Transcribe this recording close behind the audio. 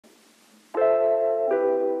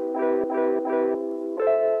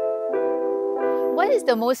What is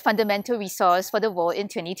the most fundamental resource for the world in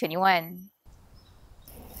 2021?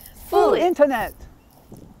 Food internet!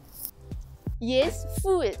 Yes,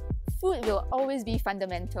 food. Food will always be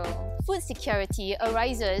fundamental. Food security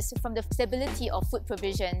arises from the stability of food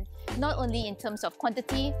provision, not only in terms of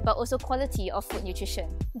quantity, but also quality of food nutrition.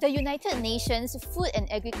 The United Nations Food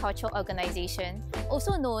and Agriculture Organization,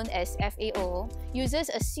 also known as FAO, uses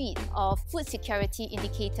a suite of food security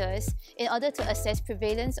indicators in order to assess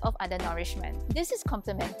prevalence of undernourishment. This is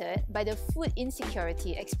complemented by the Food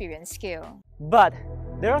Insecurity Experience Scale. But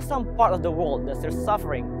there are some parts of the world that are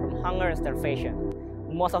suffering from hunger and starvation.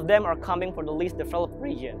 Most of them are coming from the least developed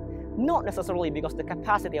region, not necessarily because of the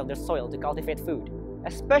capacity of their soil to cultivate food.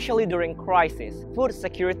 Especially during crisis, food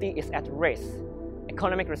security is at risk.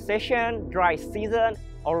 Economic recession, dry season,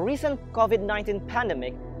 or recent COVID-19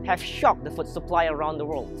 pandemic have shocked the food supply around the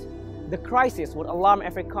world. The crisis would alarm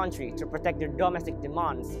every country to protect their domestic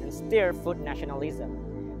demands and steer food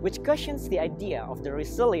nationalism, which questions the idea of the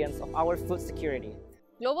resilience of our food security.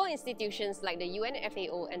 Global institutions like the UN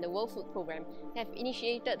FAO and the World Food Programme have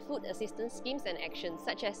initiated food assistance schemes and actions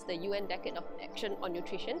such as the UN Decade of Action on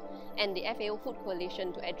Nutrition and the FAO Food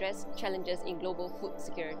Coalition to address challenges in global food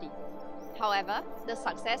security. However, the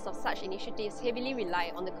success of such initiatives heavily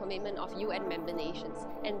rely on the commitment of UN member nations,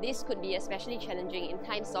 and this could be especially challenging in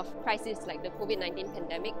times of crises like the COVID-19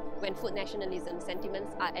 pandemic, when food nationalism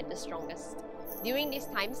sentiments are at the strongest. During these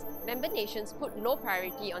times, member nations put no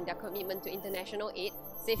priority on their commitment to international aid,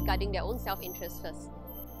 safeguarding their own self-interest first.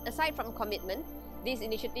 Aside from commitment, these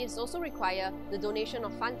initiatives also require the donation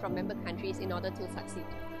of funds from member countries in order to succeed.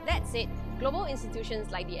 That said, global institutions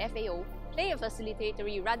like the FAO play a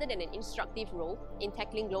facilitatory rather than an instructive role in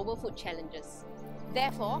tackling global food challenges.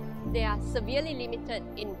 Therefore, they are severely limited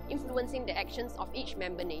in influencing the actions of each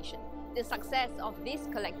member nation. The success of these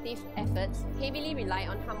collective efforts heavily rely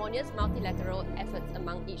on harmonious multilateral efforts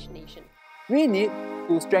among each nation. We need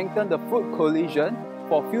to strengthen the food coalition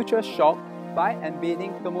for future shock by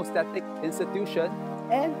embedding thermostatic institutions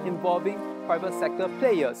and involving private sector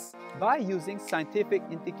players. By using scientific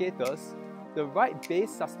indicators, the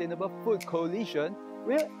right-based sustainable food coalition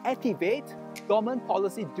will activate dormant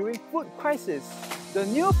policy during food crisis. The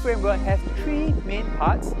new framework has three main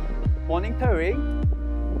parts: monitoring,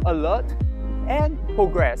 alert, and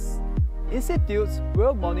progress. Institutes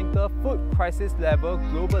will monitor food crisis level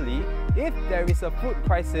globally. If there is a food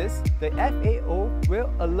crisis, the FAO will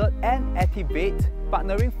alert and activate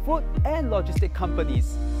partnering food and logistic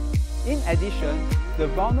companies. In addition, the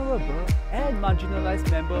vulnerable and marginalized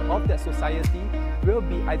members of that society will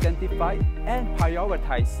be identified and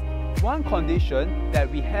prioritized. One condition that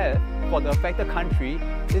we have for the affected country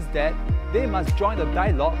is that they must join the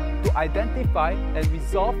dialogue to identify and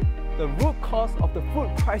resolve the root cause of the food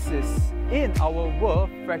crisis. In our world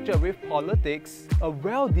fractured with politics, a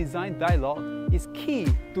well-designed dialogue is key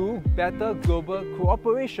to better global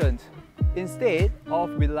cooperation. Instead of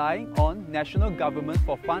relying on national governments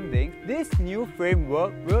for funding, this new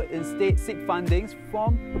framework will instead seek fundings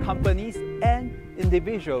from companies and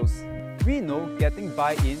individuals. We know getting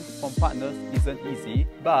buy-in from partners isn't easy,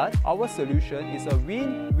 but our solution is a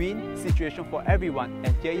win-win situation for everyone,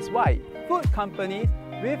 and here is why. Food companies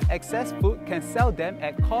with excess food can sell them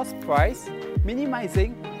at cost price,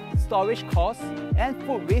 minimizing storage costs and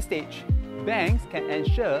food wastage. Banks can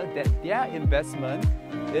ensure that their investment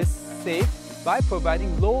is safe by providing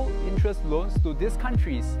low-interest loans to these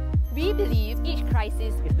countries. We believe each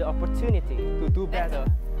crisis is the opportunity To do better.